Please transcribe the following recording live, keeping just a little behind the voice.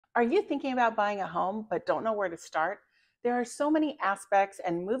Are you thinking about buying a home but don't know where to start? There are so many aspects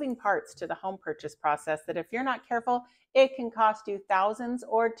and moving parts to the home purchase process that if you're not careful, it can cost you thousands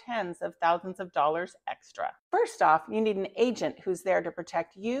or tens of thousands of dollars extra. First off, you need an agent who's there to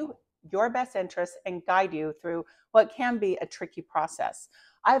protect you, your best interests, and guide you through what can be a tricky process.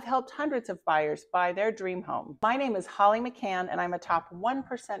 I've helped hundreds of buyers buy their dream home. My name is Holly McKhann, and I'm a top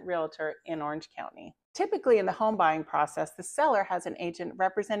 1% realtor in Orange County. Typically, in the home buying process, the seller has an agent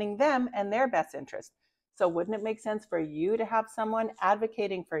representing them and their best interest. So, wouldn't it make sense for you to have someone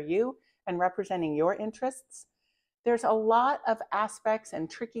advocating for you and representing your interests? There's a lot of aspects and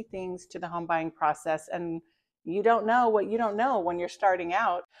tricky things to the home buying process, and you don't know what you don't know when you're starting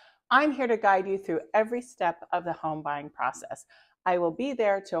out. I'm here to guide you through every step of the home buying process. I will be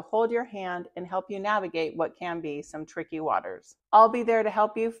there to hold your hand and help you navigate what can be some tricky waters. I'll be there to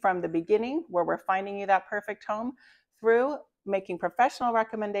help you from the beginning, where we're finding you that perfect home, through making professional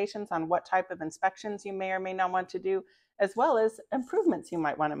recommendations on what type of inspections you may or may not want to do, as well as improvements you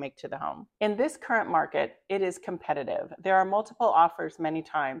might want to make to the home. In this current market, it is competitive. There are multiple offers many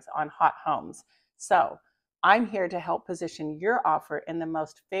times on hot homes. So I'm here to help position your offer in the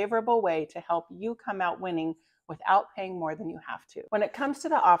most favorable way to help you come out winning without paying more than you have to. When it comes to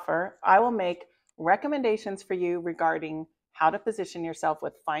the offer, I will make recommendations for you regarding how to position yourself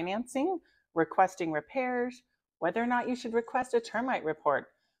with financing, requesting repairs, whether or not you should request a termite report.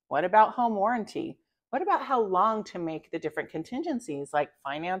 What about home warranty? What about how long to make the different contingencies like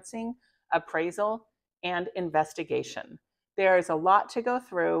financing, appraisal, and investigation? There is a lot to go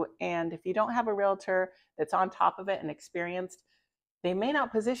through, and if you don't have a realtor that's on top of it and experienced, they may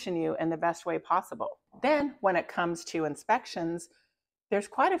not position you in the best way possible. Then, when it comes to inspections, there's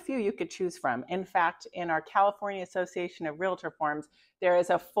quite a few you could choose from. In fact, in our California Association of Realtor forms, there is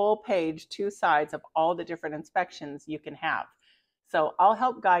a full page, 2 sides of all the different inspections you can have. So I'll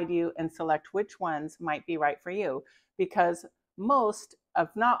help guide you and select which ones might be right for you, because most, if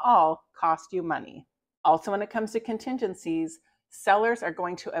not all, cost you money. Also, when it comes to contingencies, sellers are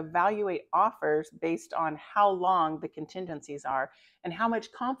going to evaluate offers based on how long the contingencies are and how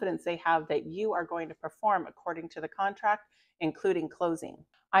much confidence they have that you are going to perform according to the contract, including closing.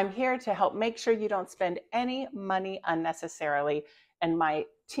 I'm here to help make sure you don't spend any money unnecessarily, and my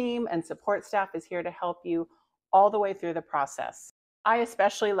team and support staff is here to help you all the way through the process. I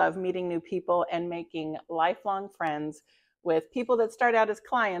especially love meeting new people and making lifelong friends with people that start out as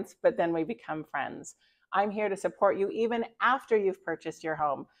clients, but then we become friends. I'm here to support you even after you've purchased your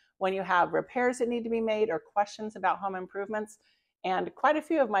home, when you have repairs that need to be made or questions about home improvements. And quite a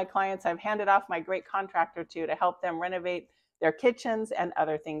few of my clients, I've handed off my great contractor to help them renovate their kitchens and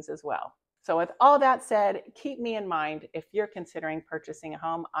other things as well. So with all that said, keep me in mind if you're considering purchasing a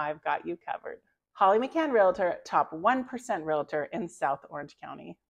home. I've got you covered. Holly McKhann Realtor, top 1% Realtor in South Orange County.